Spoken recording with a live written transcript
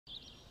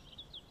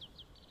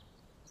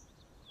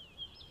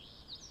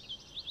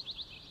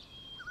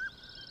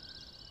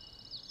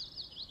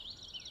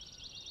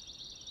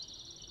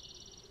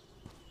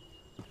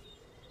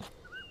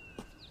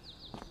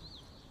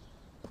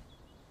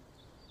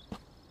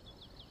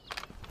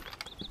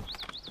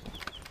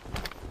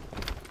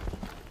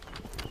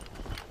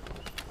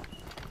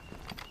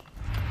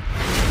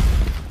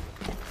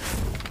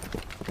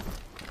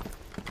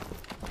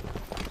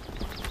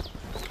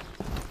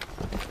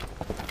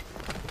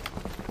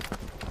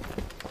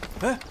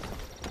哎，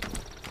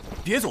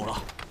别走了，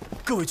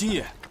各位今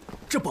夜，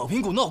这宝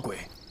瓶谷闹鬼，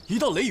一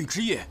到雷雨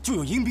之夜就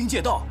有阴兵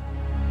借道。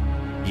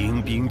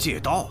阴兵借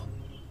道？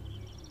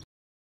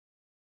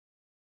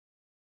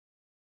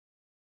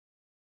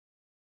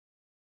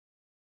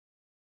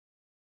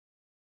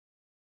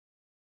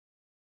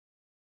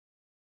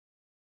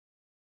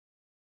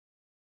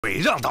鬼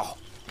让道，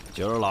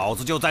今儿老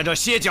子就在这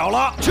歇脚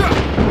了。去！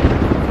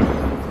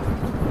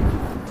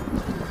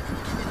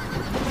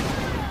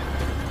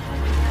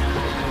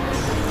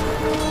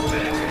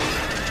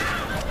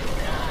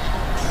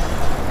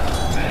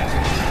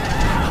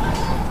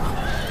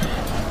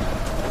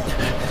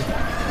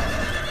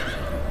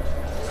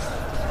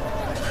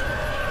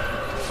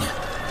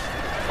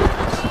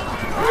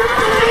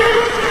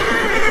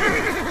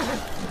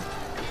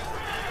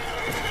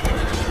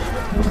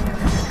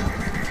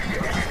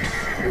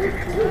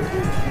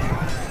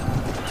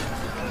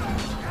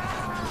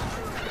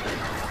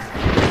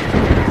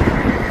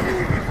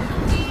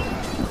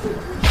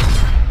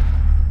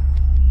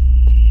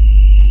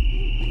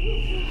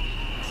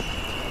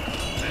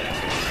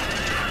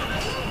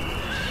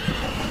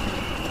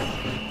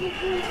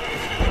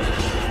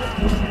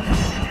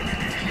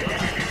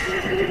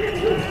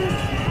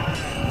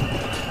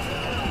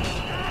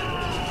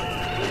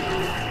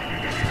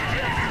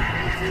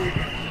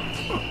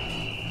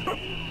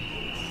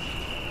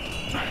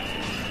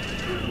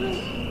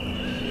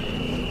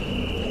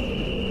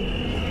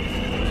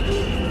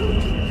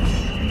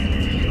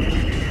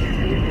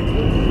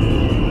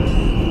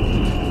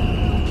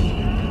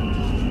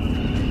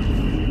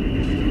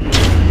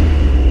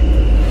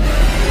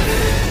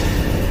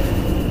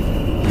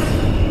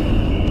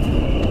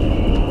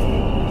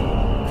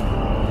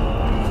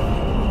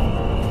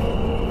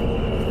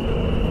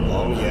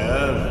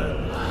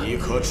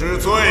 知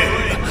罪。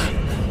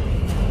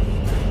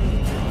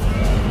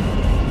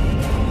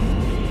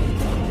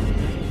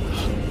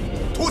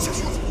拖下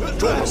去，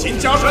重刑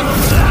加身。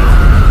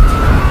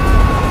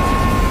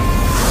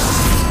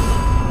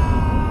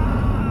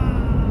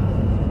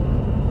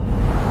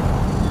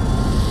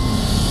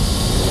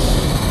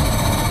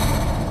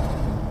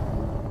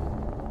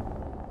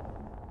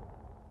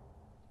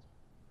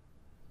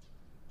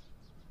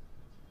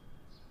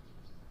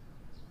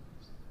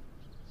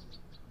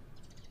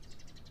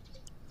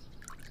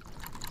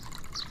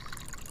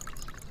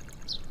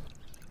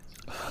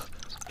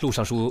陆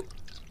尚书，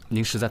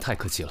您实在太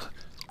客气了，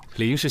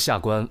理应是下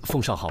官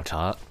奉上好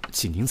茶，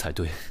请您才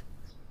对。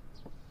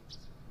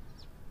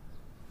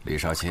李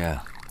少卿，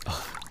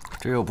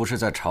这又不是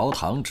在朝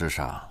堂之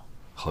上，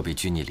何必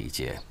拘泥礼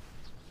节？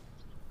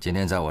今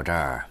天在我这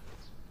儿，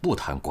不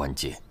谈官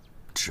阶，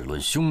只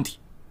论兄弟。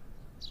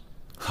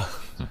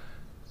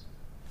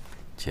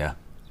请，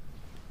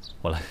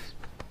我来。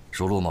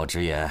恕陆某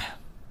直言，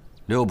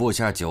六部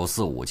下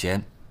945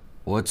间，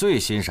我最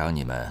欣赏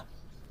你们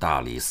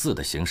大理寺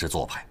的行事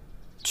做派，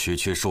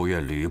区数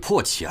月屡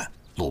破奇案，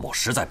陆某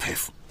实在佩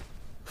服。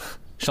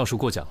尚书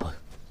过奖了，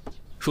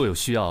若有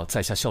需要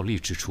在下效力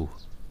之处，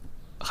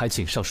还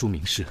请尚书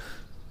明示。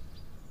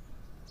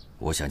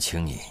我想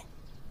请你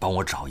帮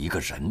我找一个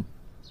人，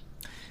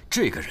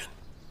这个人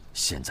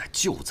现在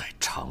就在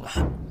长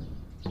安。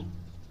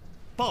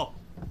报，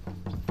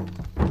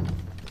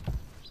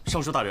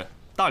尚书大人，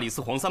大理寺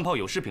黄三炮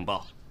有事禀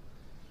报。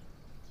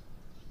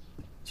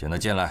请他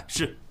进来。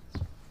是。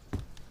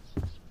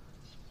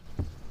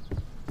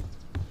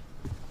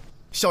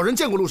 小人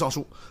见过陆尚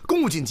书，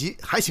公务紧急，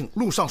还请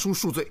陆尚书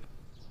恕罪。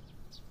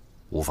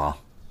无妨。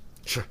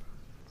是。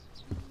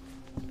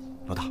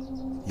老大，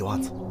有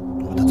案子，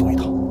我们得走一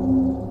趟。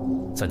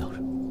在哪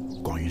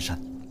儿？广云山，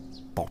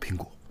宝苹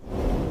果。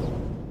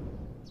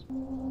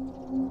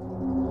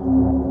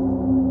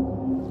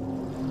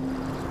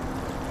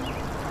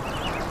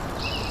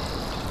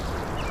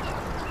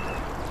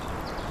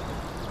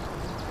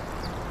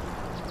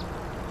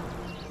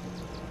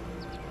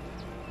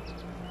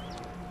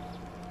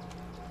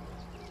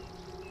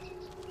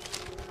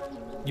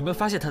你们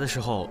发现他的时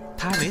候，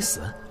他还没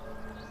死。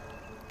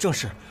正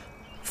是，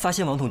发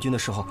现王统军的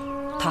时候，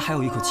他还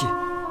有一口气。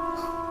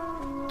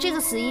这个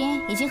死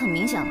因已经很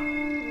明显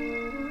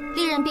了，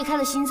利刃避开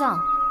了心脏，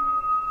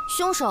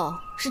凶手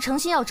是诚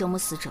心要折磨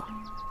死者，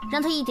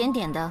让他一点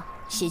点的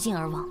血尽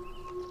而亡。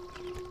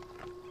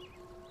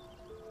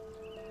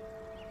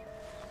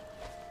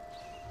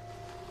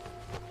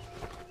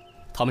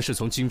他们是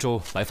从荆州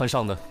来犯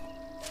上的。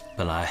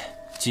本来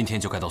今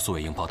天就该到苏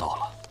尾营报道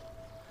了，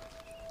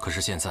可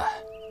是现在。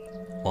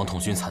 王统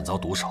军惨遭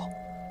毒手，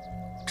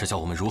这叫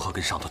我们如何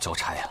跟上头交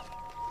差呀？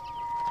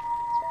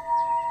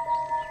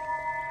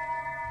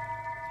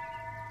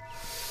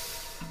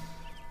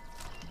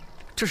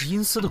这是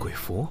阴司的鬼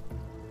符，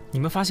你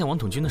们发现王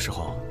统军的时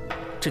候，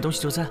这东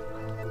西就在。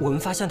我们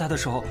发现他的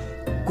时候，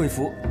鬼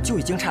符就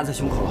已经插在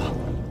胸口了。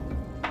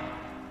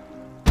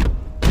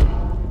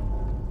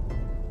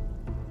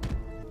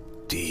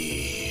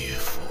地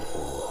府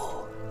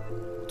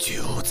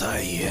就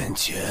在眼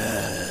前。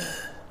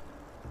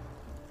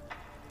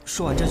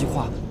 说完这句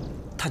话，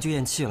他就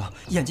咽气了，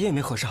眼睛也没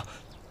合上，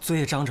嘴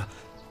也张着，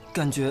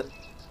感觉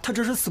他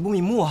这是死不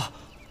瞑目啊！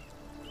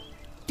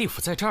地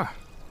府在这儿，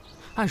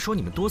按说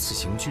你们多次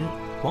行军，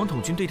王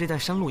统军对这带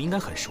山路应该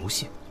很熟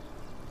悉，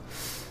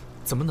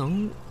怎么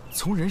能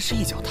从人世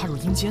一脚踏入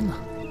阴间呢？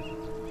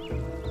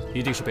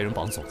一定是被人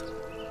绑走的。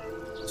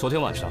昨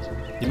天晚上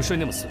你们睡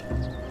那么死，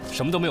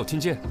什么都没有听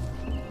见。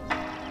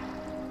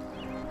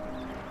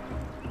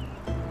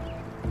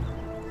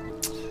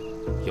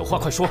有话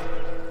快说，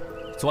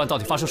昨晚到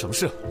底发生什么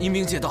事？阴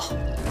兵借道，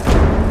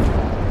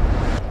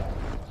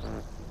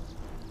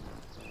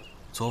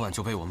昨晚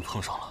就被我们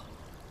碰上了。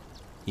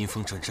阴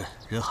风阵阵，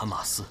人喊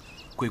马嘶，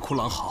鬼哭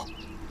狼嚎，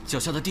脚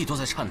下的地都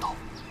在颤抖，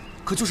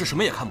可就是什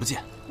么也看不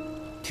见。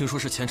听说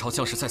是前朝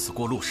将士在此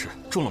过路时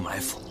中了埋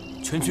伏，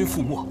全军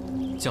覆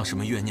没，将士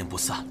们怨念不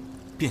散，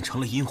变成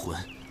了阴魂。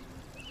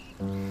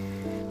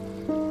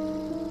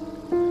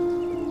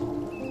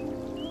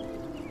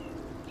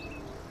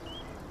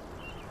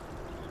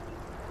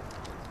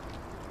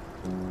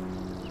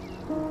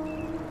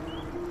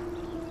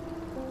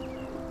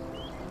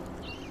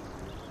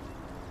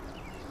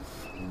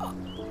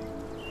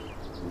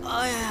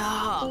哎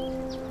呀，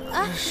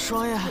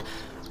双爷，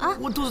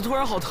我肚子突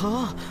然好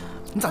疼，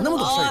你咋那么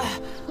多事儿？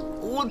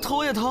我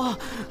头也疼，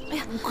哎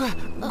呀，快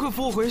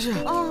扶我回去！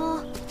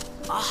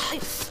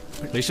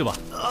没事吧？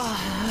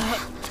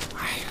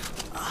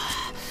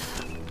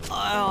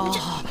哎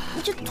呀，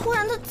你这突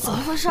然的怎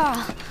么回事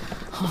啊？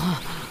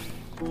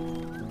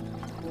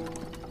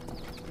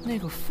那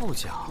个副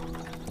脚，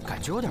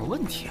感觉有点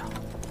问题啊。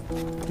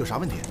有啥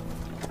问题？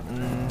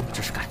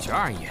只是感觉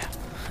而已。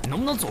能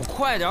不能走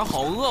快点？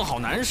好饿，好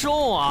难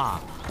受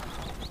啊！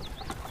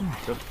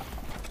走，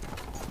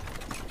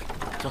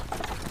走。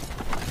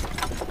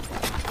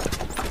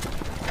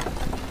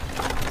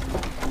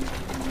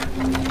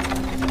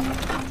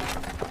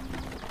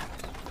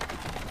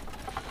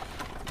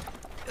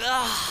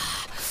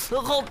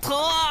好疼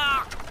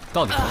啊！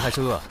到底疼还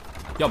是饿？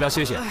要不要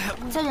歇歇？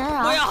再忍忍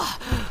啊！不要。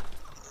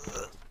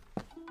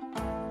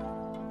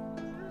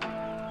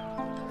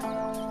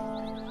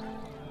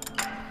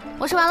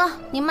我吃完了，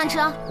你们慢吃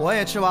啊。我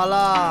也吃完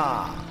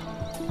了。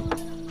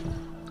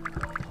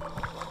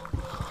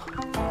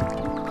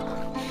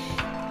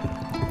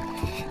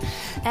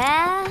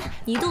哎，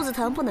你肚子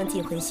疼不能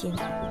尽灰心，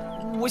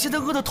我现在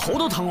饿得头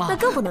都疼了。那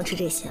更不能吃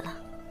这些了。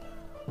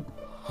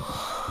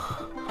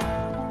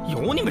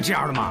有你们这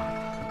样的吗？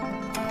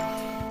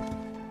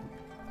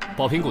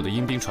宝瓶谷的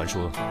阴兵传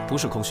说不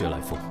是空穴来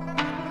风，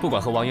不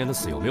管和王岩的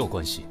死有没有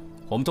关系，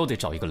我们都得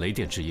找一个雷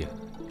电之夜，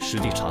实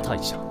地查探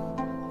一下。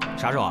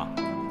啥时候啊？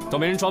等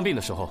没人装病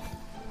的时候。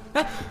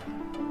哎，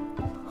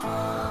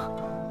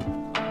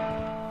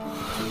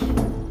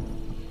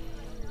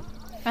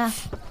哎，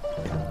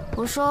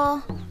我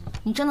说，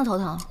你真的头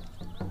疼？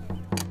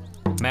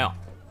没有。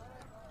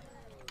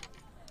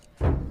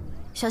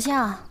小心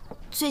啊！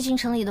最近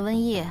城里的瘟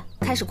疫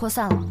开始扩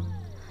散了，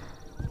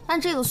按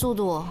这个速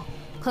度，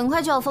很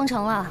快就要封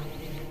城了。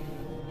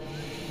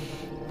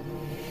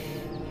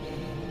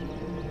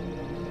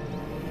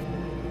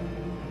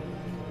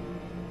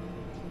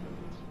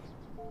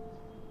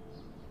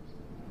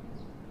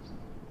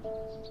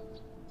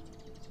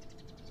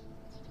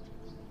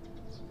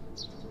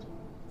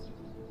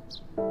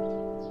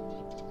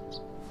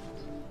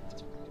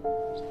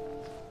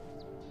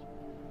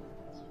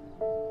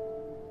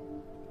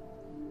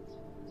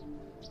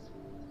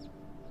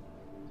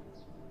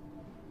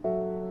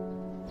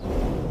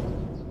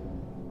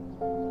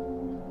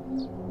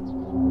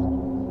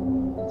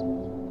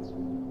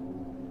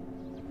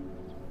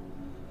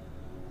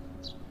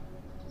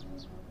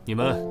你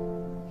们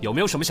有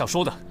没有什么想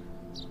说的？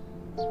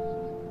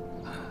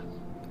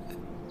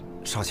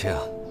少卿，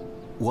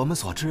我们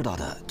所知道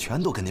的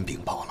全都跟您禀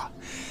报了。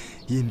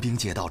阴兵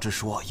借道之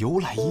说由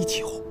来已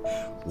久，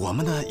我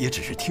们呢也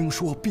只是听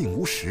说，并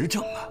无实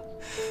证啊。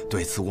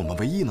对此，我们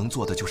唯一能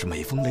做的就是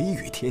每逢雷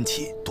雨天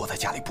气，躲在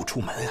家里不出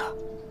门啊。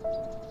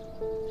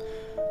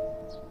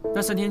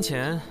那3天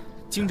前，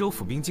荆州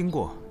府兵经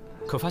过，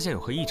可发现有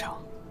何异常？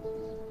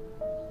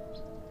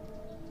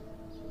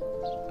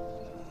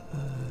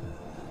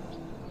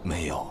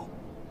没有。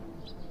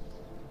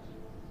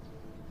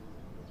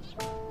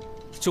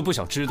就不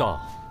想知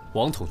道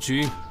王统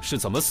军是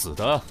怎么死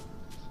的？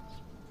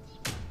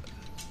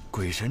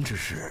鬼神之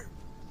事，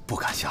不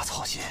敢瞎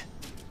操心。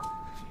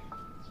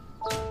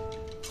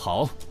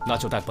好，那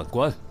就带本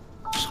官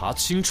查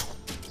清楚，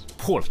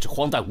破了这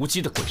荒诞无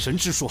稽的鬼神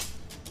之说。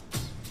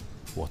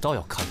我倒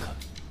要看看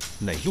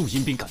哪路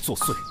阴兵敢作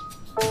祟。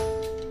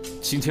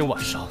今天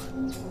晚上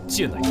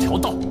借哪条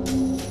道？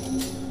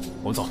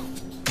我们走。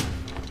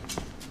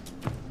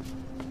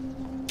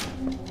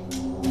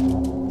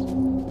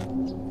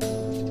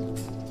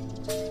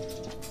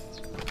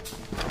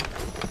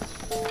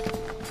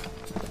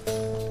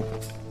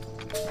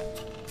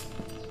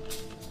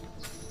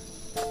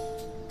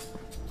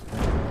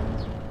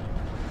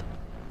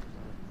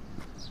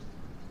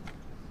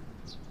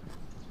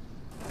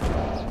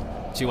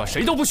今晚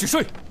谁都不许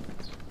睡。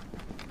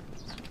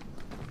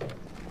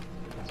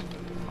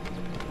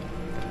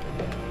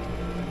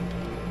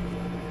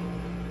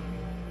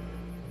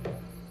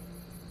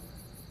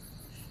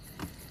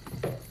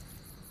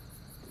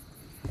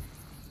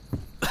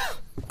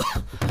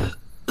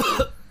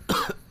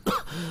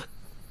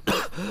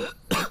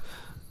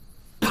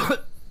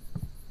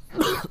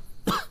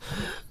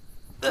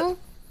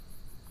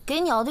给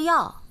你熬的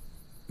药，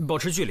保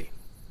持距离。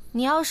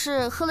你要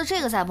是喝了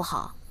这个再不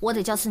好，我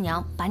得叫四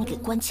娘把你给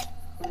关起来。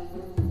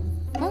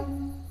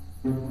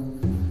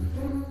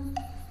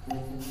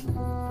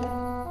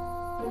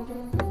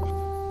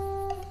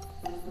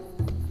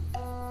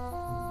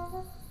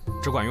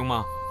这管用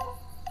吗？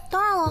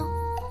当然了。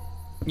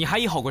你还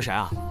医好过谁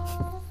啊？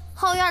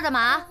后院的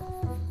马。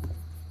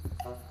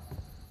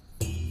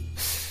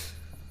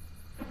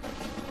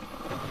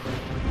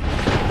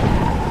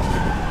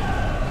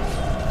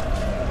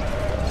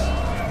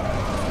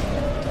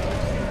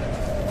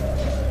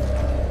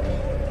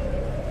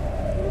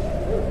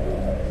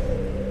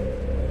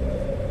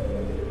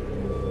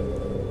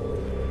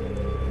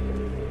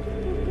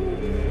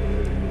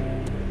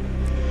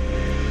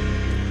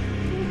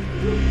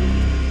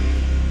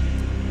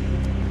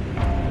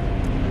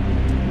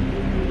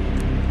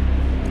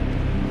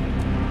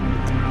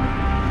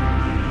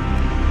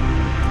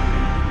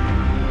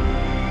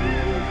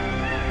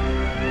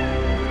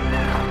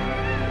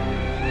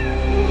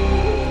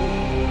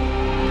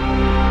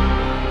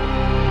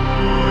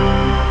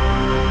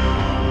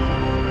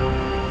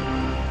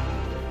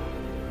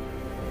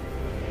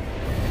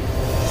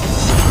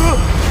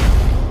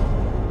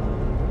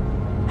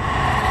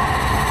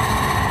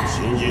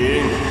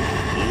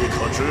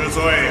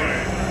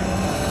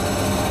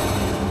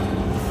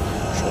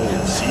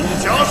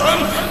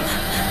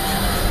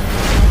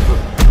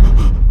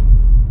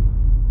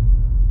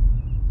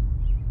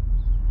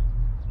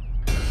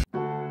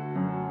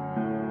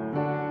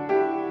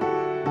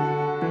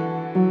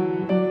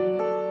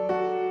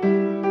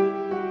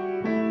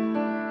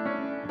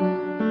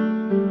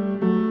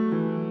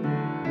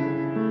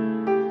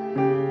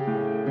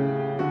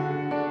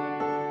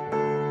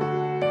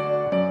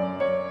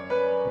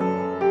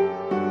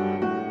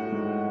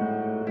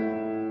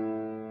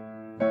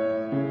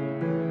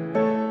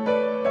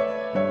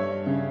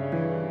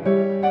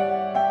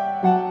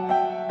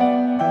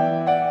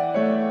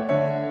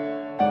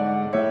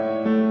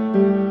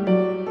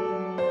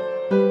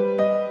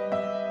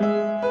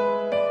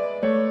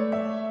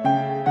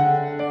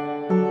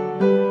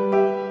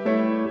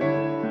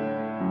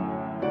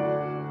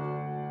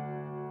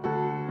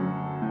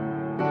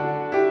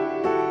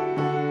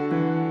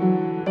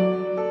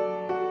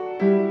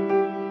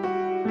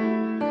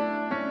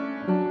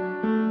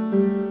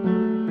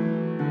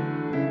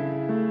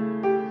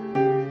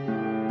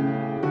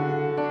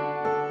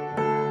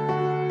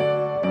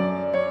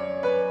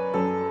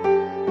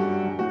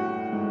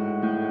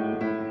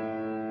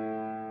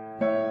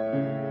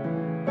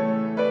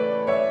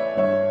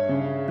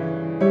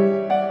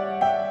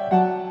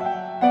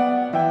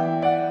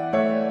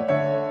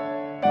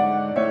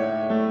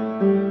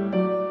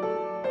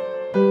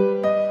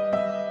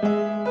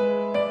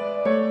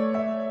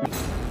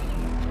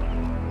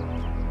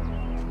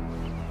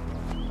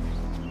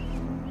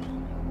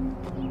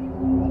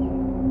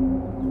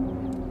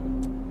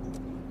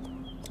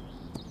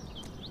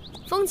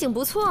风景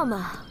不错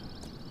嘛。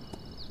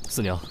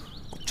四娘，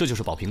这就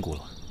是宝瓶谷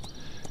了。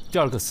第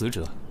二个死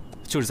者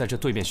就是在这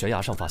对面悬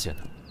崖上发现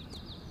的。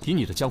以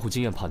你的江湖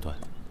经验判断，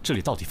这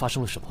里到底发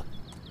生了什么？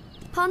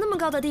跑那么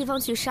高的地方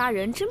去杀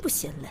人，真不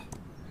嫌累。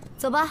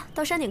走吧，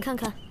到山顶看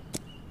看。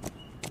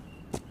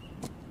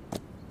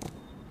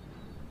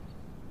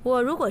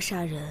我如果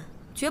杀人，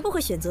绝不会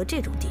选择这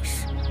种地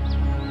势。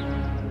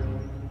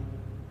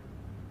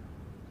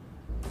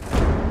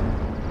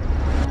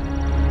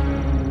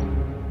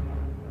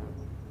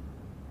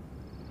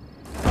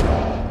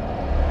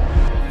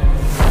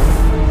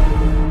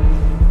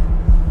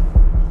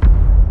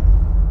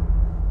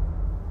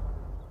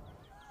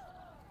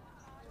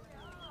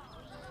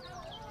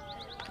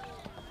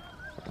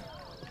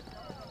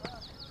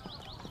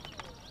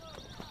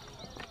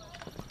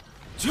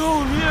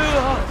救命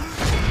啊！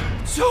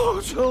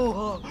救救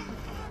我！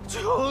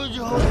救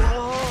救我！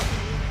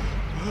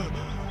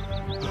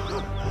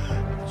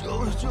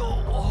救救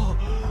我！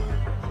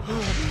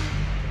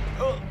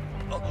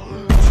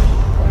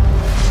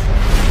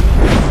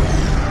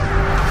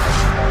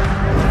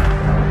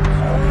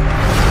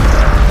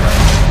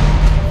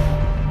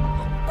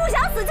不想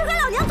死就给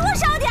老娘多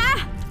烧点儿！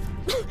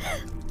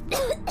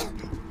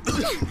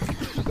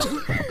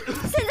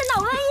现在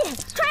闹瘟疫，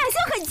传染性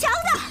很强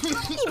的，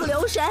一不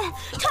留神，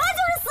传完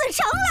就是死城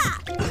了。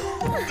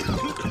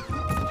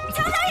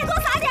墙上也多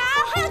撒点啊，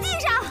还有地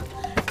上，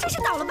真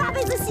是倒了8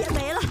辈子血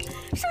霉了。生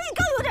意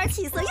刚有点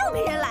起色，又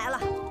没人来了。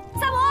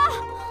萨摩，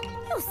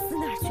又死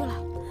哪儿去了？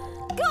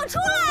给我出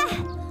来！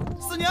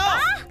四娘，啊、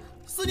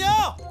四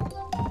娘，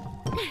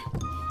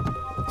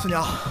四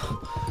娘，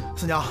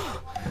四娘。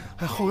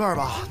哎，后院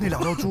吧，那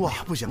2头猪啊，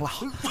不行了，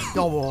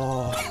要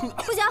不……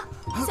不行，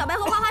小白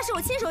和花花是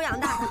我亲手养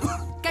大的，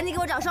赶紧给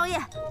我找双叶，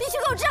必须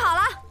给我治好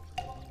了。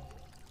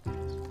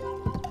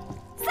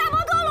萨摩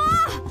多罗，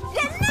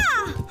人呢？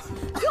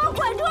给我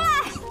滚出来！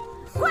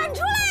滚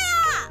出来呀！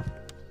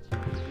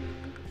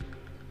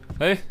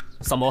哎，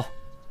萨摩，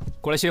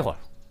过来歇会儿。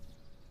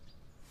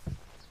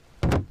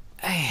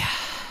哎呀，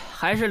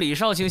还是李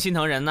少卿心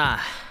疼人呐。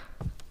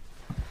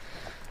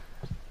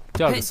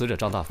第二个死者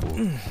张大福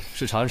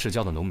是长安市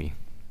郊的农民，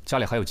家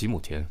里还有几亩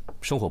田，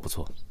生活不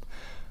错。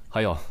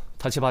还有，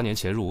他7、8年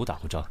前入伍打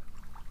过仗。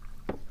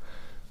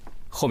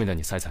后面的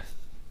你猜猜？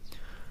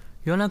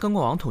原来跟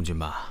过王统军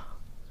吧？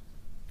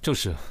正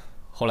是，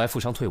后来负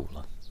伤退伍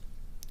了。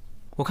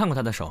我看过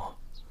他的手，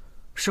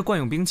是惯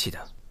用兵器的，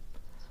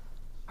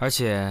而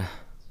且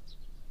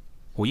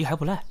武艺还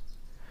不赖，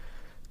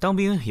当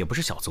兵也不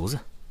是小卒子。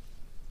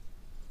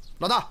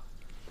老大，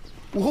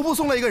武侯部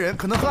送了一个人，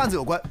可能和案子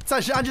有关，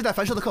暂时安置在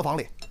樊舍的客房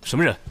里。什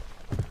么人？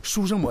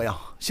书生模样，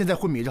现在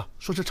昏迷着，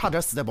说是差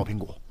点死在宝瓶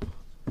谷。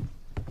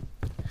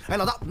哎，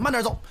老大，慢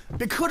点走，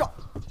别磕着。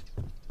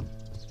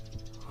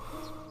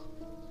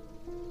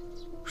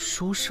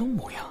书生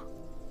模样。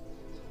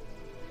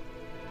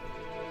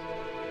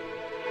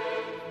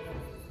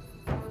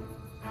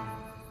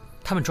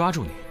他们抓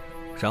住你，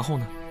然后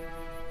呢？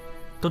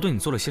都对你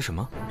做了些什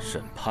么？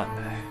审判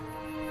呗。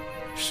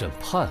审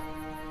判？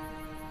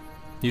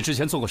你之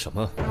前做过什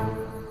么？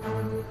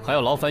还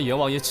要劳烦阎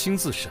王爷亲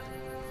自审？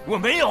我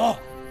没有，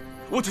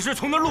我只是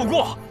从那路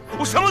过，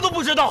我什么都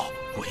不知道。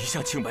我一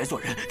向清白做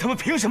人，他们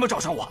凭什么找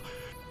上我？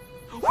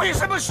为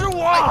什么是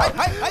我？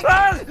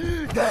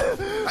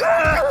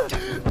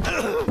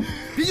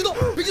别激动，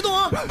别激动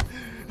啊！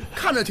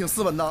看着挺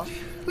斯文的，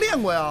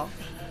练过呀。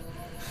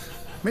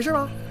没事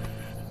吧？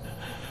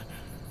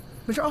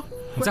没事啊。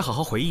你再好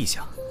好回忆一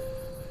下，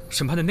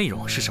审判的内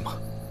容是什么？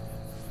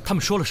他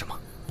们说了什么？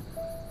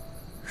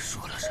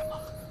说了什么？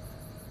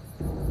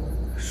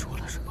说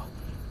了什么？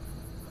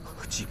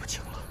我记不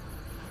清了，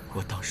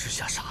我当时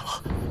吓傻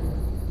了。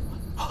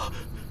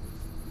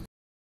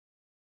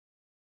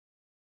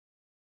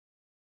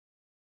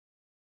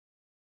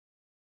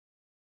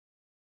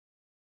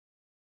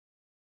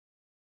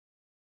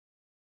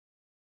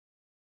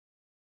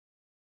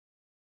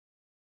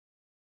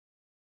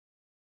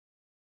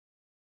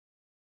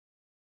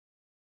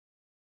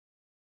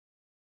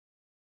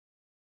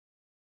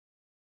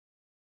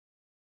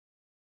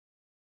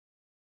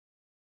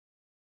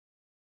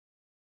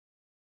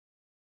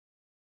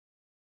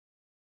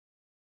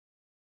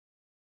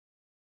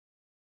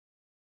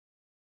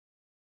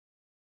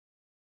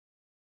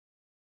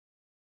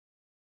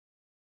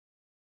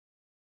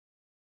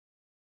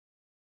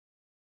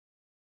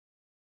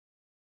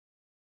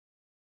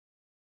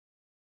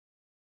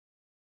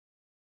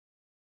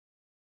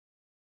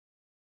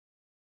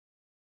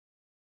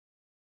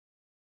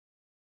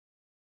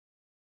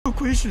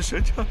鬼使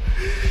神差，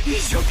一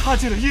脚踏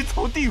进了阴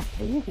曹地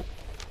府。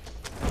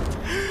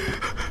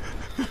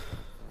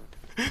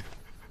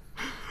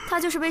他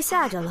就是被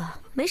吓着了，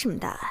没什么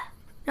大碍，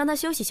让他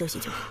休息休息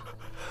就好。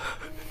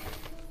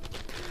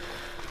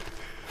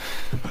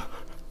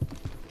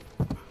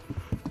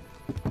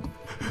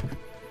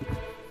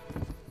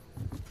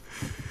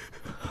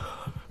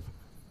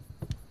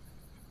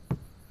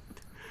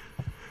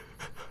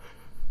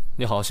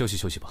你好好休息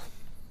休息吧。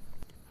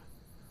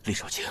李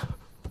少卿，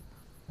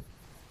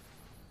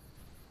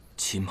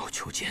秦某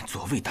求见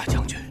左卫大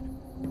将军。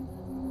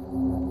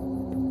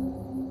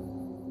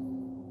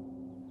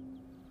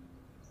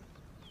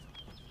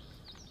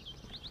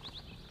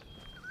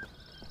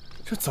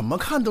这怎么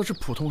看都是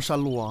普通山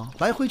路啊，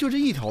来回就这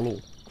一条路，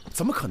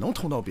怎么可能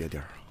通到别地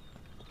儿啊？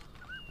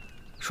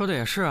说的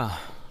也是啊，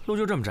路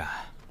就这么窄，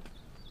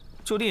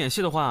就地演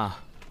戏的话，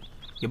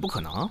也不可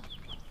能。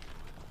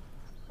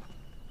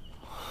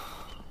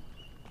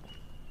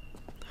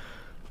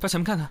到前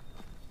面看看。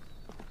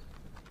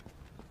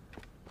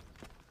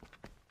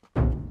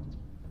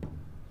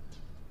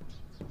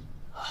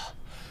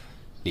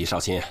李少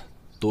卿，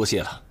多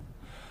谢了。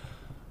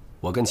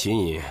我跟秦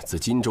隐自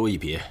荆州一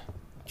别，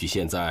距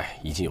现在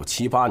已经有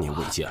7、8年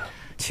未见了。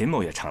秦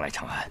某也常来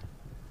长安，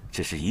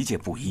只是一介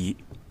布衣，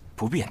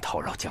不便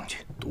叨扰将军。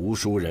读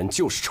书人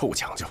就是臭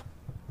讲究。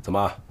怎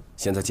么，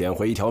现在捡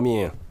回一条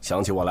命，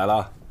想起我来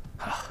了？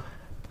啊，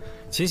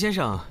秦先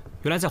生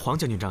原来在黄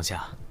将军帐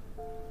下。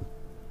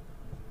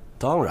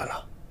当然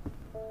了，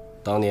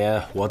当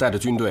年我带的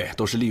军队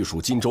都是隶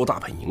属荆州大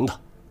本营的，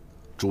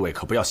诸位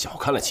可不要小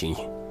看了秦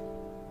隐。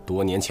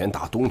多年前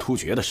打东突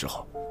厥的时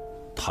候，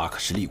他可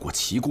是立过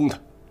奇功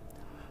的。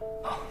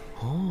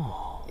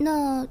哦，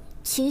那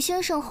秦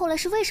先生后来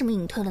是为什么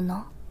隐退了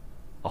呢？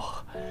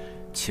哦，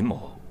秦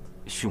某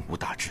胸无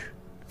大志。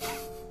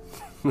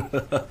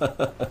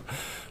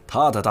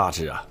他的大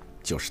志啊，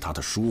就是他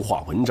的书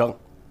画文章。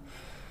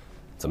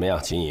怎么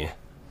样，秦隐？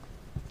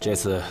这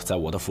次在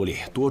我的府里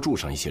多住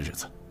上一些日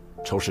子，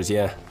抽时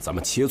间咱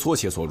们切磋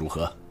切磋如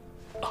何？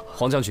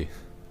黄将军，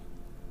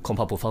恐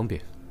怕不方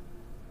便。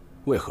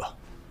为何？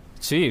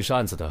秦隐是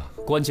案子的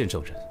关键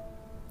证人，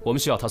我们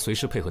需要他随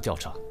时配合调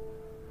查，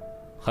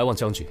还望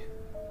将军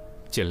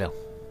见谅。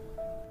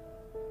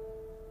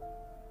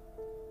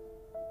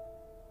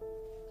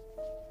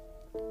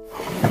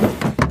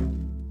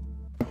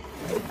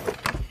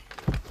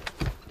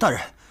大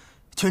人，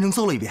全城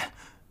搜了一遍，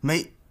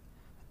没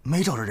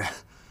找着人。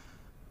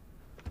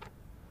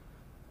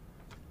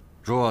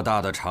偌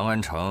大的长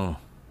安城，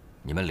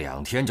你们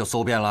2天就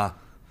搜遍了？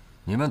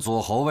你们左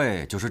侯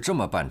卫就是这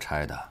么办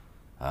差的，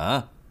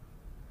啊？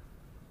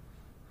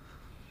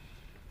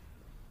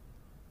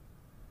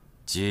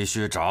继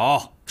续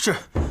找。是。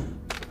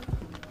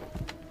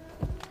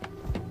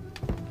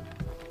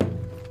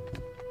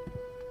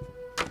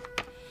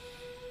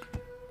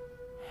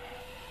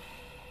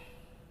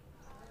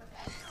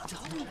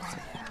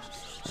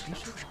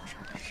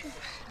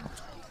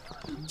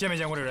见没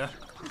见过这人？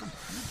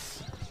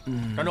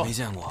站住！没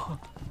见过。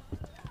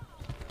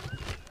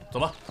走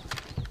吧。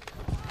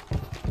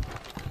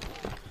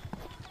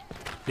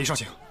李少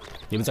卿，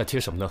你们在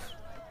贴什么呢？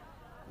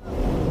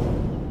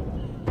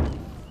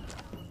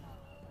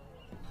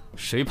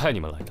谁派你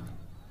们来的？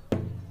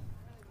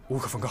无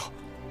可奉告。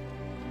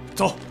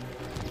走。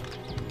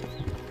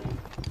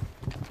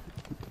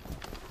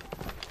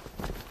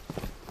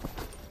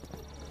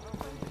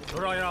都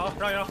让一让啊！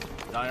让一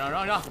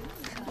让！让！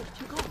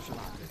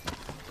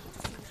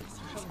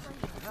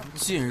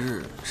近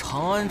日，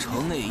长安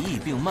城内疫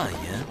病蔓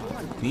延，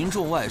民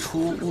众外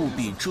出务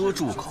必遮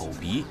住口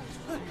鼻，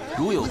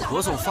如有咳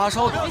嗽、发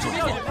烧等症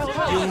状，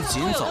应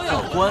尽早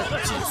报官，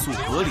紧速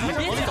隔离。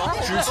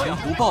知情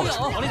不报者，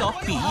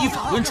必依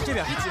法论处。这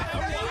边。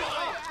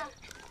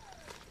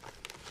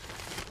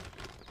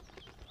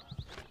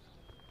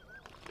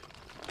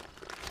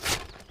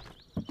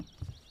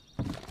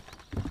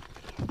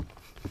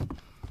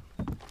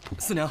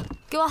四娘，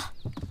给我！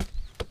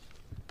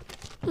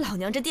老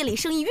娘这店里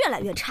生意越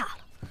来越差了，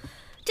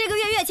这个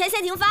月月钱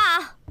先停发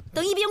啊，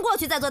等疫病过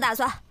去再做打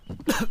算。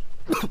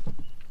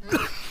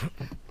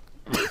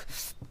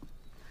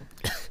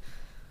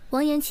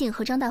王延庆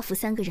和张大福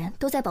3个人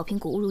都在宝瓶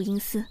谷误入阴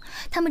司，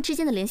他们之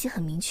间的联系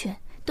很明确，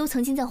都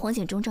曾经在黄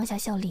显忠帐下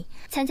效力，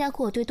参加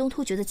过对东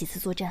突厥的几次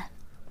作战。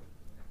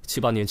7、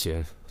8年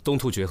前，东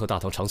突厥和大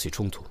唐常起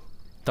冲突，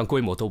但规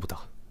模都不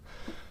大。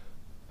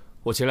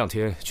我前2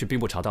天去兵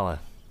部查档案，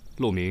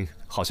陆明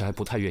好像还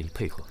不太愿意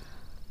配合。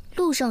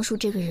陆尚书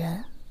这个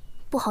人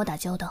不好打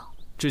交道，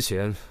之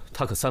前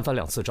他可3番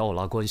2次找我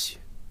拉关系，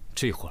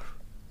这会儿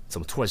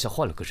怎么突然像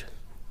换了个人？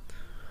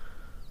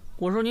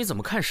我说你怎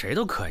么看谁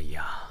都可以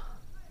啊，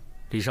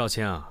李少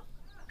卿，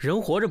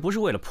人活着不是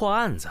为了破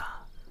案子，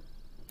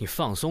你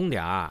放松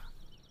点儿。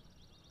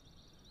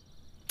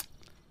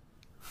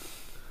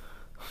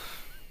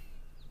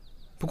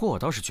不过我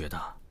倒是觉得，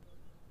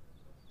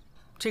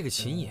这个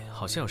秦野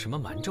好像有什么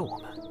瞒着我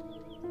们，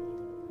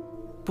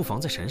不妨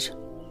再审审。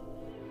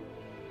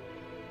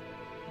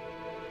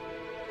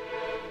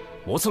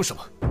磨蹭什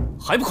么？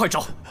还不快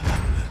招！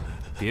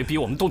别逼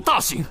我们动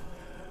大刑！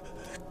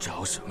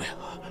招什么呀？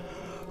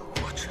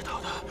我知道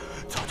的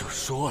早就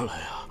说了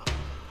呀。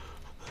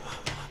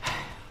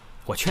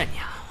我劝你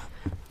啊，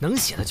能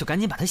写的就赶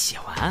紧把它写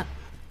完。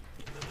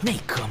那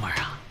哥们儿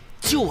啊，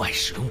就爱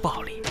使用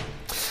暴力，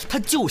他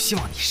就希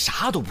望你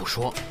啥都不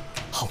说，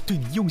好对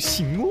你用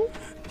刑哦。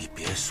你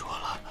别说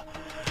了，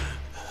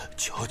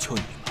求求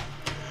你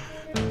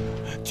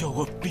了，叫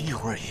我闭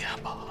会儿眼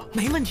吧。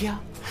没问题啊，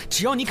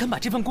只要你肯把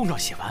这份供状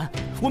写完，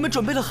我们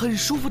准备了很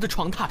舒服的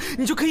床榻，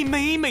你就可以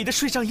美美的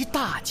睡上一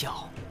大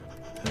觉。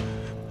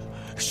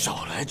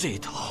少来这一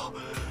套，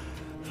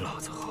老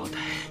子好歹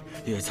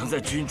也曾在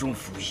军中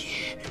服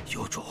役，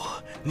有种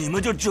你们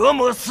就折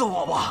磨死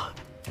我吧。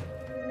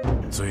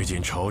最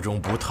近朝中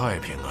不太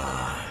平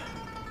啊，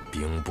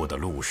兵部的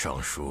陆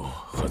尚书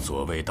和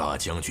左卫大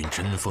将军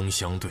针锋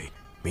相对，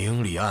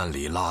明里暗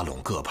里拉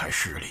拢各派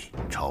势力，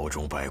朝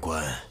中百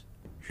官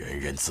人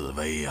人自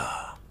危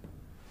呀。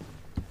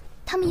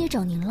他们也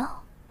找您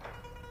了？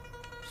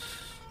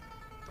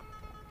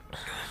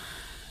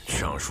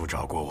尚书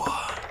找过我，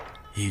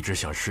一直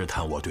想试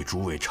探我对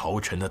诸位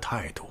朝臣的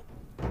态度，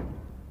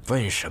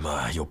问什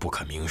么又不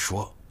肯明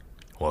说。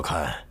我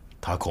看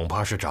他恐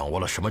怕是掌握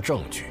了什么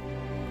证据，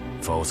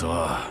否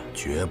则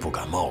绝不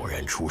敢贸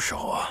然出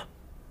手啊。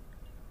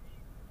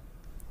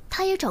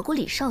他也找过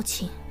李少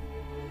卿。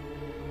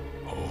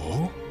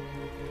哦，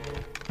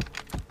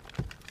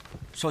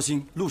少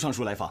卿，陆尚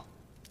书来访。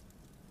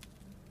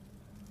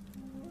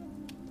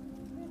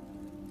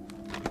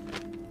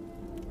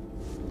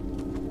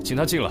请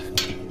他进来。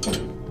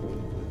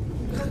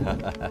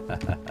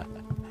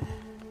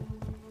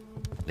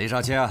李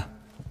少卿，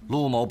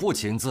陆某不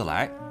请自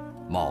来，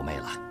冒昧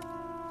了。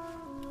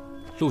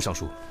陆尚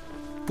书，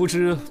不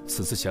知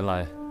此次前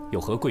来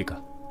有何贵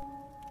干？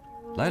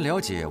来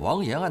了解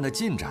王延案的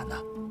进展呢。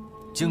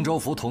荆州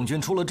府统军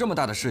出了这么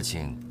大的事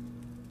情，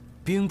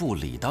兵部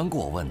理当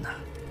过问呢。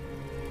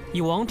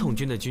以王统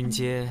军的军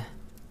阶，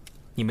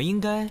你们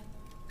应该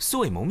素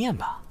未谋面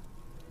吧？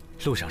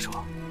陆尚书，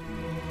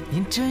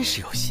您真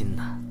是有心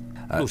呐。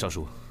陆尚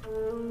书，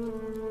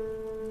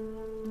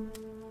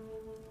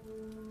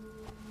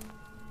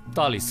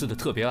大理寺的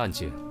特别案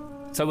件，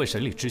在未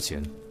审理之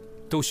前，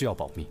都需要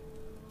保密。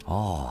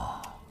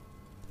哦，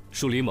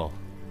属李某，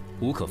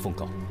无可奉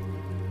告。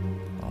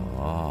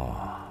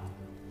哦。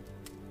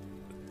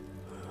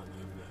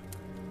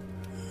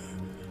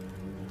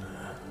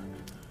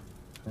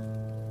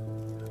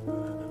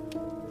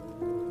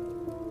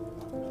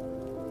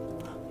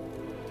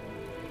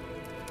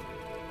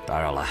打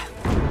扰了，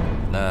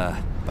那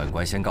本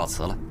官先告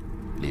辞了。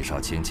李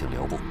少卿，请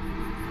留步。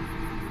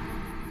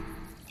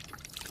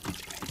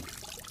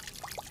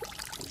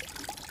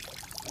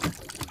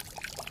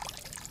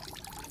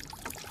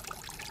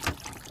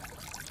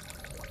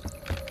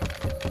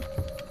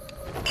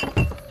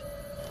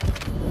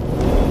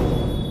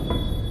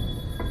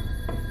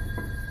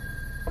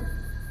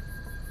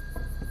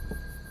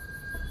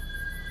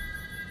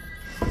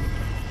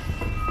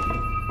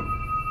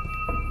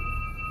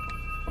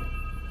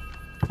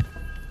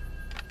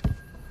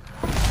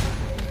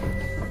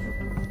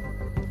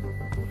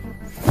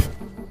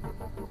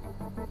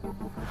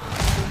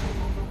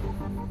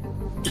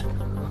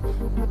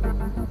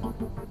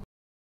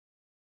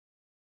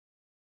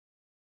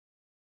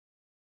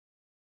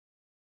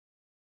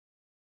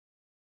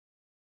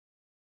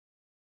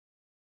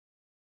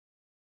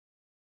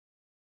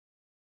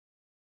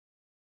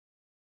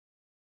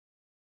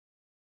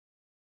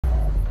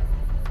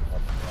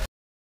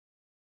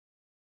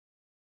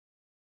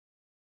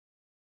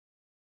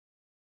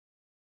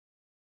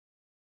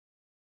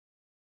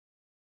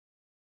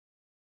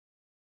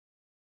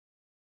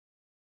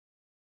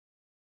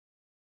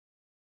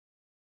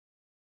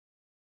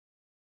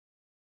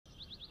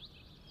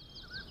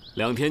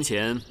2天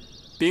前，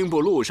兵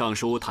部陆尚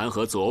书弹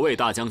劾左卫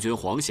大将军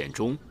黄显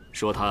忠，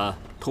说他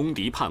通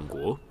敌叛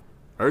国；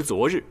而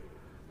昨日，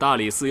大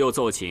理寺又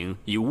奏请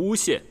以诬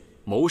陷、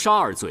谋杀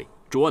2罪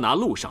捉拿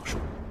陆尚书。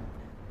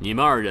你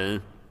们2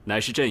人乃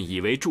是朕以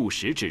为柱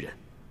石之人，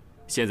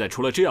现在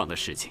出了这样的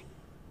事情，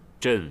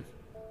朕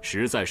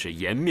实在是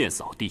颜面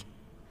扫地。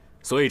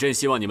所以朕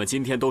希望你们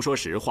今天都说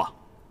实话，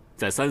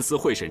在3司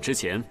会审之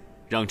前，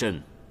让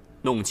朕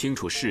弄清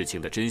楚事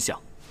情的真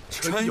相。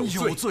臣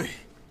有罪。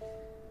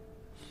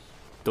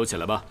都起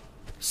来吧。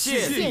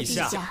谢陛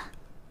下。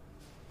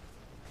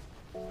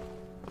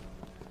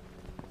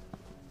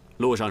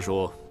陆尚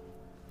书，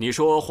你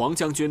说黄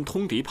将军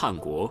通敌叛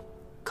国，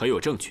可有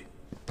证据？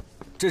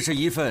这是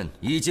一份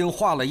已经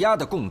画了押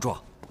的供状，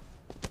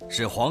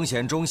是黄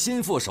显忠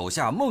心腹手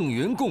下孟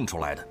云供出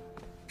来的，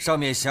上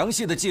面详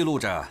细的记录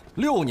着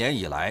6年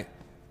以来，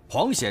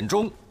黄显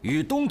忠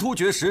与东突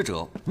厥使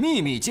者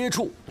秘密接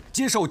触，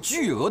接受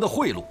巨额的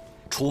贿赂，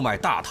出卖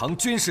大唐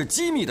军事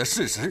机密的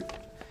事实。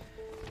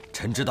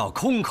臣知道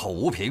空口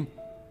无凭，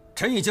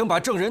臣已经把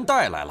证人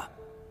带来了，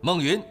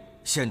孟云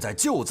现在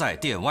就在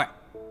殿外。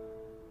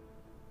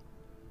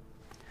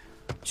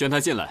宣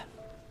他进来。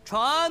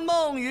传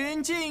孟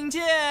云觐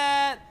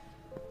见。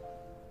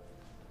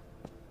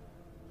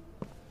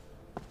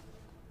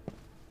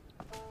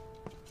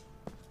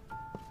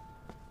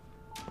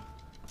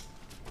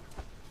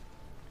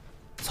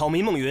草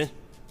民孟云，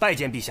拜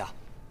见陛下。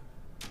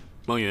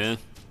孟云，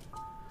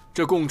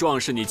这供状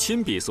是你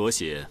亲笔所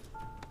写，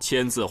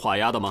签字画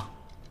押的吗？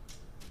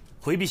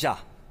回陛下，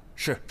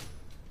是。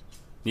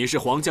你是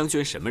黄将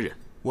军什么人？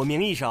我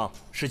名义上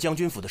是将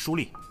军府的书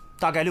吏，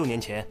大概6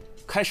年前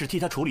开始替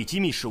他处理机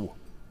密事务，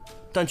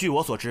但据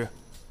我所知，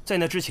在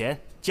那之前，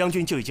将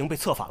军就已经被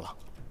策反了。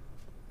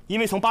因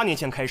为从8年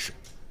前开始，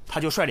他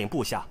就率领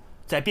部下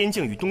在边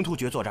境与东突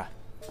厥作战，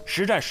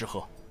实战时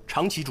核，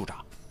长期驻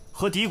扎，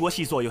和敌国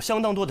细作有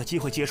相当多的机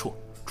会接触，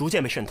逐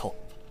渐被渗透。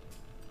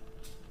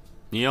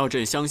你要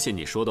朕相信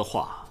你说的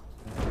话，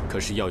可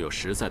是要有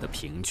实在的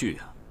凭据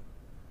啊。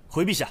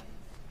回陛下，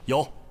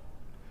有，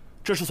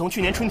这是从去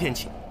年春天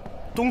起，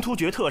东突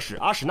厥特使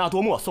阿史那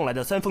多莫送来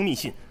的3封密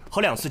信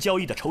和2次交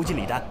易的酬金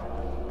礼单。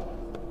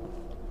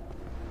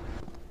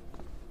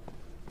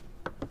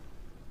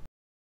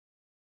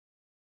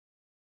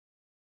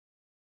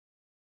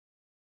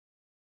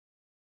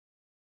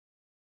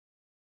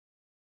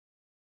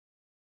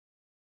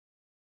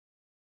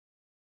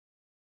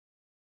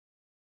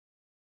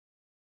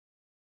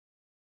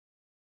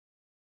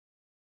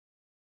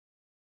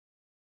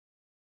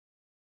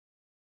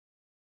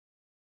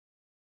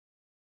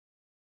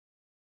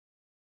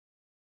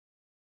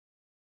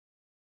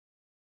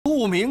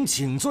陆明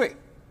请罪。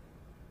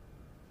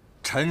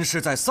臣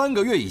是在3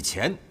个月以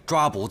前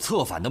抓捕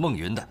策反的孟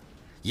云的，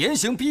严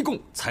刑逼供，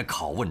才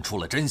拷问出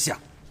了真相。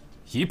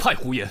一派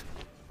胡言！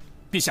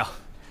陛下，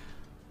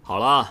好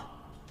了，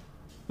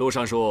陆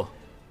尚书，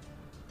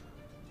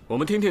我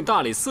们听听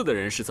大理寺的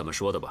人是怎么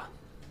说的吧。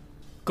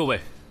各位，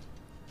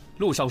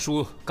陆尚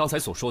书刚才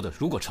所说的，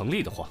如果成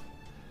立的话，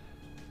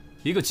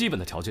一个基本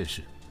的条件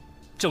是，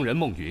证人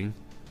孟云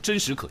真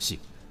实可信。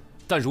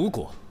但如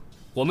果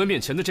我们面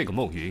前的这个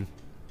孟云，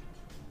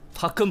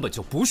他根本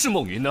就不是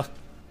孟云呢？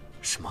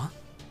什么？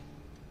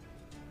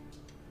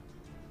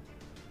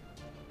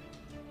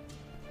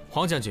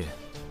黄将军，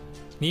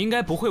你应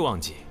该不会忘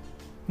记，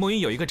孟云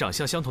有一个长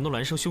相相同的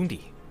孪生兄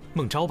弟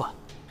孟昭吧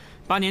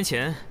？8年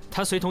前，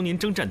他随同您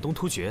征战东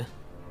突厥，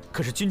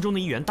可是军中的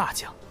一员大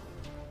将。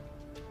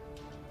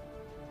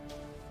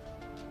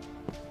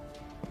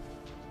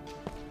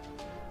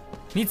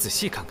你仔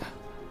细看看，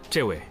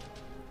这位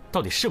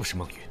到底是不是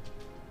孟云？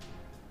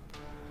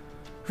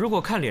如果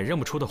看脸认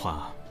不出的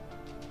话，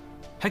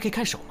还可以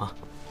看手吗？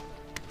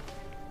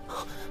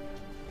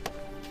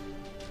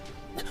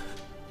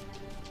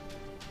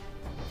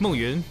孟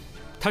云，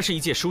他是一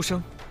介书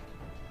生，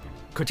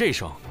可这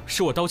双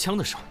是我刀枪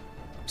的手，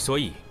所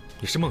以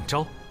你是孟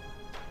昭，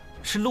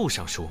是陆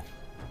尚书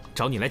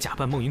找你来假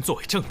扮孟云做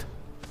伪证的。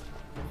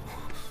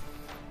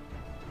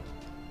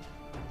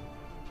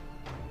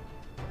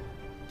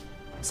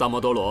萨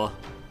摩多罗，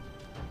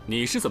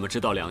你是怎么知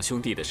道2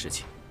兄弟的事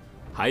情？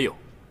还有，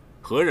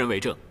何人为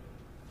证？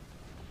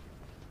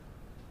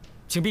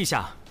请陛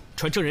下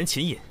传证人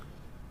秦隐。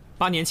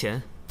8年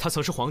前，他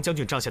曾是黄将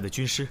军帐下的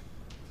军师。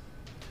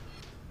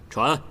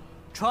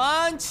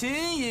传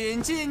秦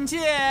隐觐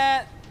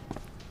见。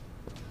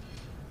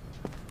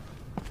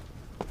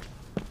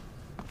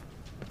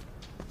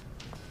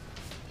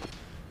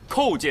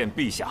叩见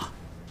陛下。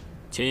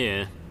秦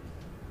隐，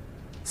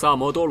萨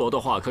摩多罗的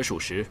话可属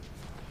实？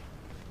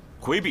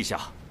回陛下，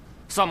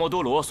萨摩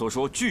多罗所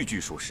说句句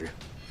属实。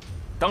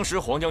当时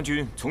黄将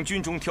军从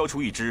军中挑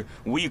出一支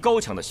武艺高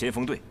强的先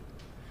锋队，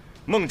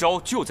孟昭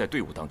就在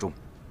队伍当中。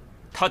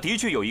他的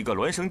确有一个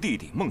孪生弟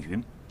弟孟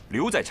云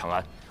留在长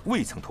安，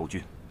未曾投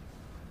军。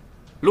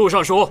陆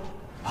尚书，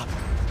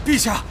陛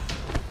下，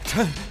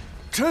臣。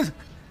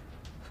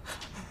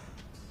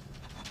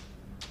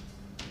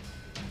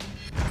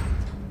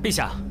陛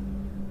下，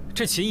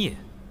这秦隐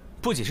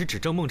不仅是指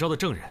证孟昭的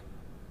证人，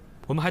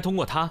我们还通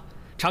过他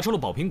查出了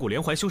宝瓶谷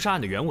连环凶杀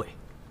案的原委。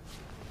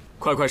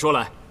快说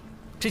来！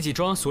这几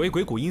桩所谓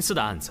鬼谷阴司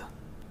的案子，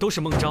都是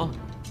孟昭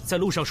在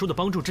陆尚书的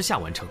帮助之下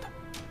完成的。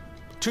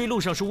至于陆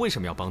尚书为什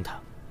么要帮他，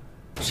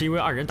是因为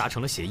二人达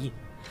成了协议，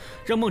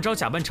让孟昭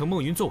假扮成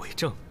孟云做伪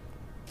证，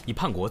以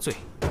叛国罪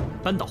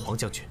扳倒黄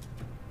将军。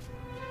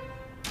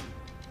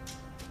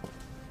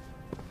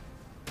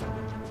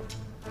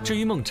至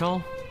于孟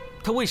昭，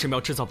他为什么要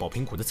制造宝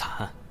瓶谷的惨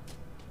案？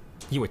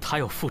因为他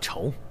要复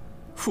仇。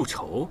复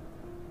仇？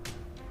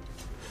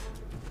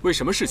为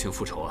什么事情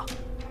复仇啊？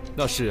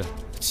那是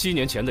7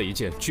年前的一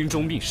件军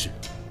中密事，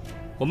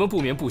我们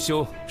不眠不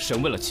休审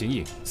问了秦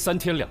颖3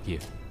天2夜，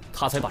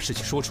他才把事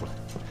情说出来。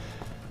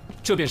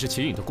这便是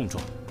秦颖的供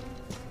状。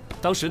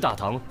当时大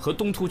唐和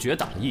东突决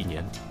打了1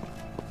年，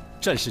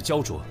战事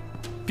焦灼，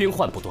边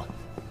患不断。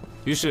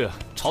于是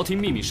朝廷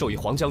秘密授意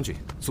黄将军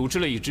组织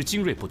了一支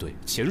精锐部队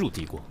潜入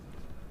敌国，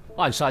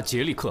暗杀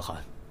竭力可汗。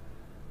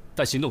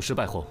但行动失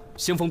败后，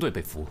先锋队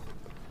被俘。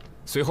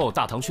随后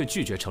大唐却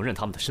拒绝承认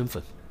他们的身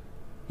份，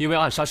因为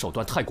暗杀手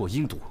段太过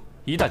阴毒，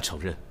一旦承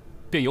认，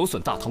便有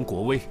损大唐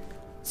国威。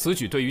此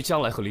举对于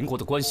将来和邻国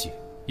的关系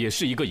也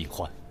是一个隐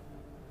患。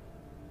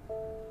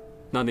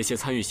那些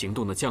参与行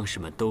动的将士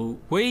们都……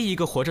唯一一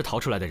个活着逃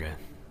出来的人，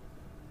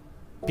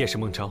便是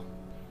孟昭。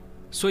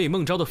所以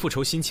孟昭的复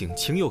仇心情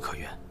情有可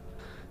原。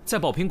在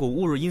宝瓶谷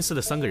误入阴司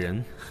的3个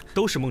人，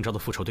都是孟昭的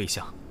复仇对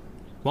象。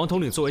王统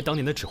领作为当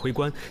年的指挥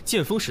官，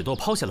见风使舵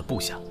抛下了部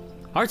下，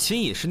而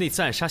秦也是那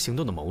次暗杀行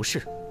动的谋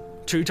士。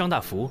至于张大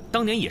福，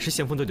当年也是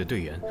先锋队的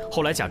队员，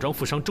后来假装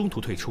负伤中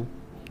途退出，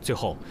最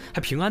后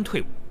还平安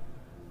退伍。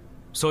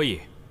所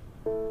以，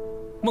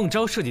孟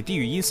昭设计地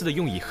狱阴司的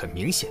用意很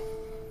明显，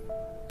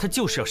他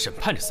就是要审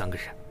判这3个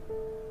人。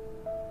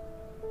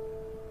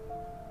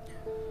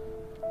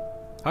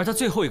而他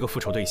最后一个复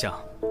仇对象，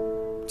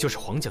就是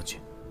黄将军，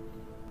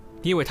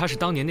因为他是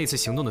当年那次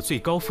行动的最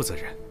高负责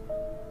人。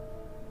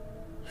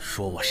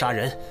说我杀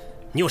人，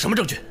你有什么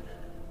证据？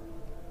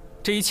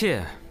这一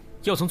切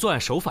要从作案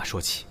手法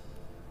说起。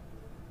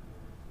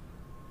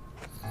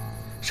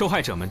受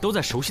害者们都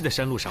在熟悉的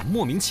山路上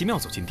莫名其妙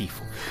走进地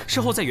府，事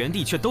后在原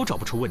地却都找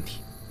不出问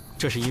题。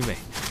这是因为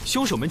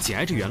凶手们紧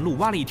挨着原路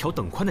挖了一条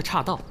等宽的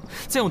岔道，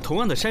再用同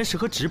样的山石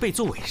和植被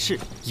做伪饰，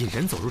引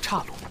人走入岔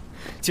路。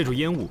借助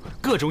烟雾，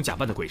各种假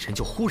扮的鬼神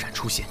就忽然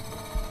出现。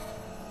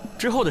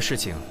之后的事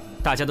情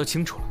大家都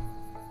清楚了，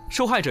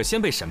受害者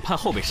先被审判，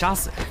后被杀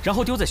死，然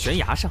后丢在悬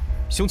崖上，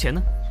胸前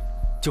呢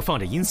就放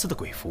着阴司的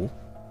鬼符。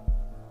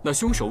那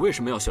凶手为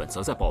什么要选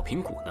择在宝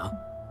瓶谷呢？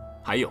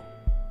还有，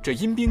这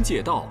阴兵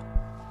借道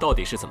到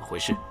底是怎么回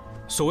事？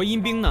所谓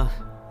阴兵呢，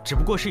只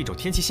不过是一种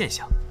天气现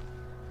象。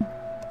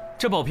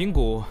这宝瓶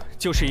谷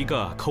就是一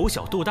个口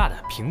小肚大的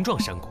瓶状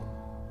山谷，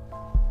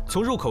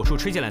从入口处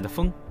吹进来的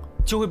风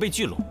就会被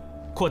聚拢、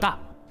扩大，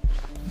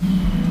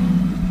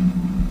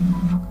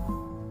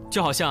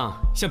就好像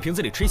瓶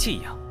子里吹气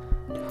一样。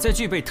在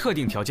具备特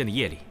定条件的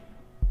夜里，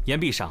岩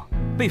壁上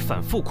被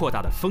反复扩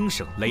大的风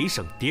声、雷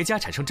声叠加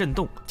产生震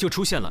动，就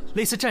出现了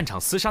类似战场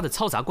厮杀的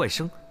嘈杂怪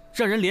声，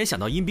让人联想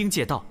到阴兵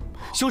借道。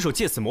凶手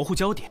借此模糊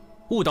焦点，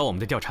误导我们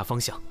的调查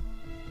方向。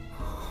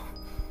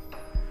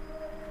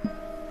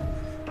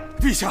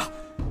陛下，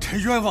臣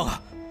冤枉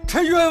啊！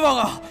臣冤枉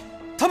啊！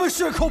他们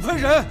血口喷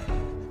人，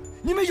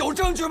你们有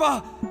证据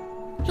吗？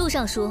陆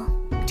尚书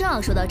正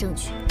要说到证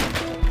据。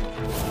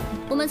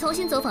我们重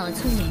新走访了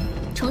村民，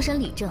重审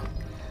理证。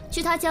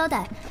据他交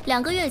代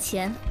，2个月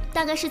前，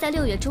大概是在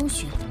6月中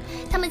旬，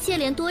他们接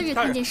连多日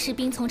看见士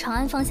兵从长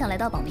安方向来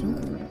到宝瓶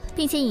谷，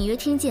并且隐约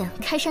听见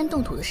开山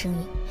动土的声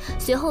音。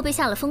随后被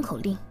下了封口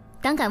令，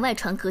胆敢外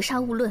传格杀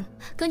勿论。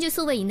根据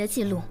宿卫营的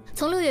记录，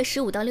从6月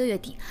15到6月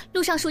底，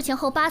陆尚书前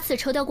后8次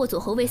抽调过左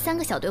后卫3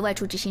个小队外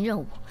出执行任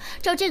务。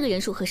照这个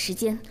人数和时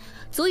间，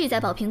足以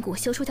在宝瓶谷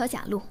修出条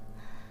假路。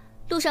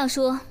陆尚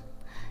书，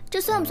这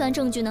算不算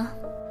证据呢？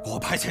我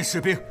派遣士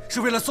兵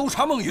是为了搜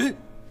查孟云，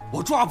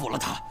我抓捕了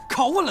他，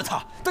拷问了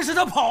他，但是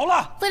他跑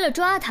了。为了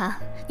抓他，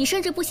你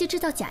甚至不惜制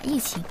造假疫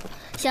情，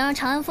想让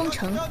长安封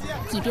城，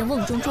以便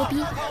瓮中捉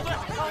鳖。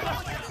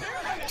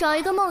找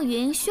一个孟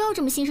云需要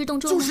这么兴师动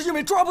众吗？就是因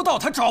为抓不到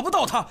他，找不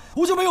到他，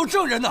我就没有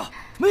证人呐，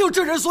没有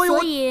证人，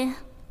所以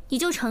你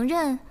就承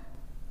认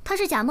他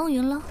是假孟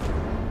云了？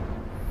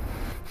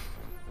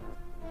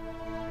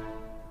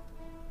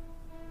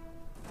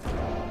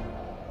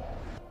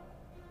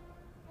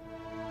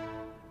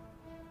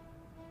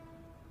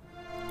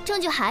证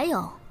据还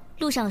有，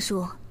陆尚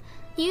书，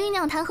你酝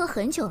酿弹劾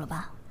很久了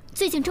吧？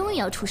最近终于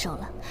要出手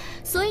了，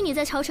所以你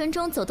在朝臣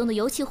中走动的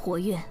尤其活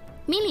跃，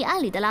明里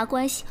暗里的拉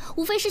关系，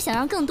无非是想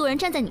让更多人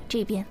站在你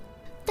这边。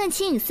但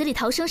秦颖死里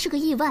逃生是个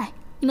意外，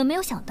你们没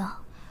有想到，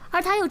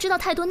而他又知道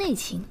太多内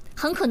情，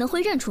很可能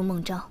会认出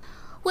孟昭。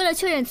为了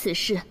确认此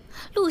事，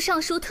陆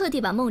尚书特地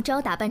把孟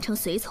昭打扮成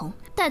随从，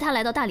带他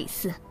来到大理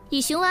寺，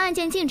以询问案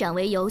件进展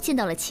为由，见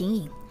到了秦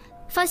颖，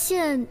发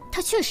现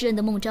他确实认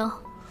得孟昭。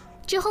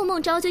之后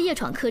孟昭就夜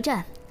闯客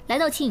栈，来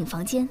到秦颖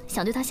房间，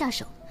想对他下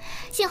手。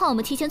幸好我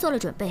们提前做了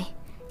准备，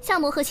夏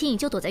魔和秦颖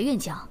就躲在院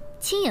角，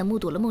亲眼目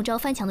睹了孟昭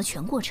翻墙的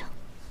全过程。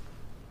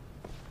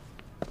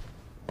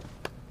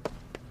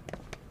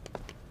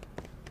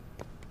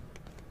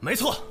没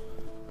错，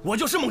我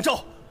就是孟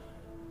昭，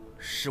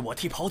是我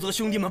替袍泽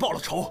兄弟们报了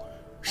仇，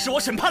是我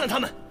审判了他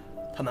们，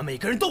他们每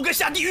个人都该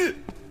下地狱。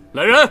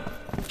来人！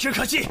只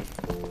可惜，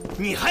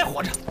你还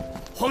活着，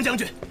黄将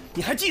军，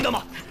你还记得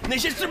吗？那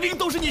些士兵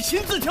都是你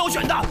亲自挑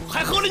选的，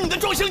还喝了你的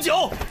壮行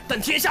酒。但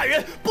天下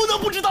人不能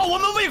不知道我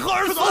们为何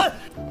而死。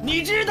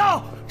你知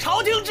道，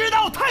朝廷知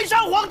道，太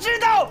上皇知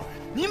道，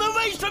你们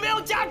为什么要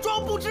假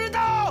装不知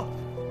道？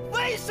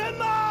为什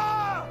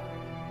么？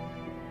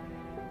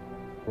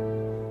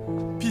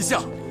陛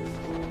下，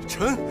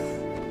臣……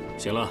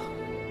行了，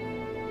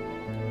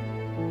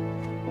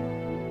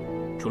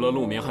除了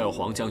陆明还有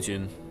黄将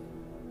军，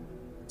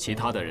其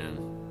他的人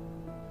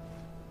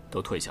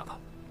都退下吧。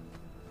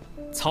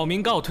草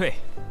民告退，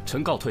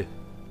臣告退。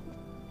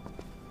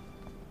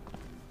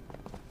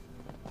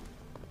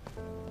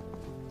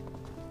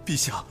陛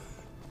下，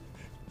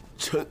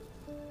臣……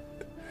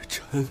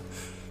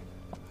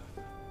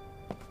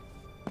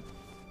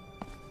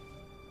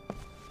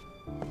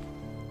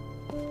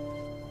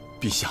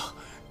陛下，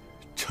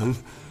臣……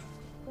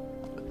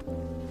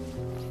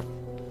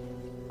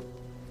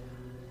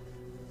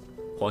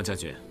黄将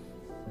军，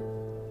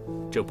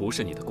这不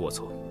是你的过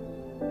错，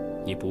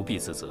你不必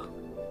自责。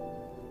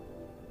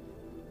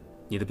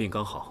你的病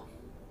刚好，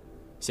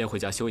先回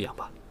家休养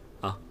吧。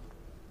啊，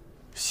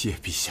谢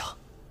陛下，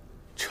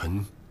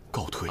臣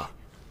告退。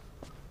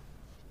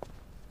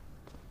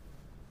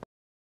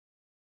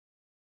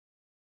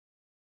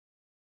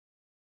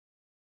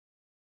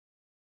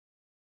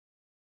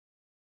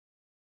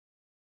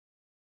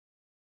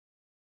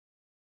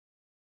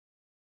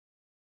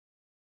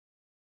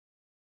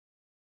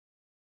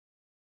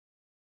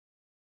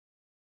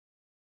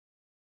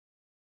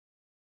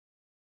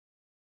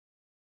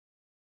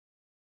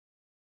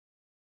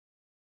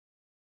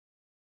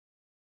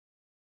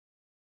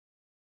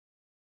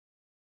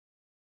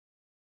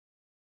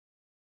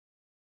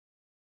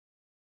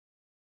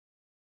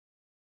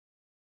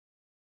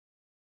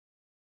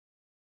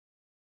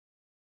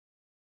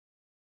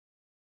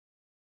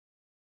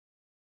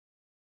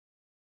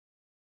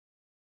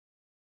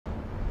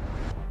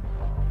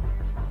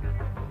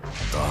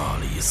大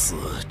理寺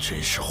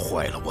真是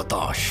坏了我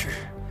大事，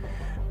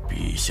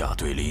陛下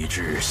对李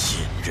治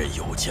信任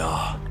有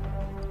加，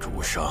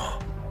主上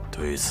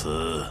对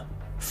此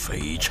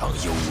非常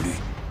忧虑。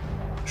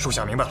属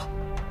下明白了，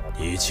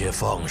一切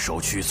放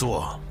手去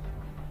做。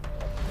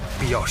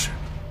必要时，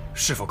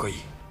是否可以？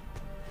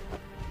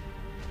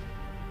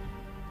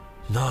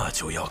那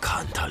就要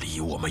看他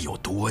离我们有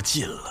多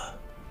近了。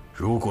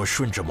如果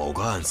顺着某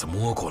个案子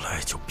摸过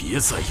来，就别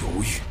再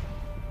犹豫，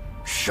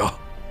杀！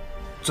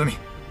遵命。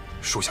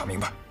属下明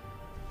白。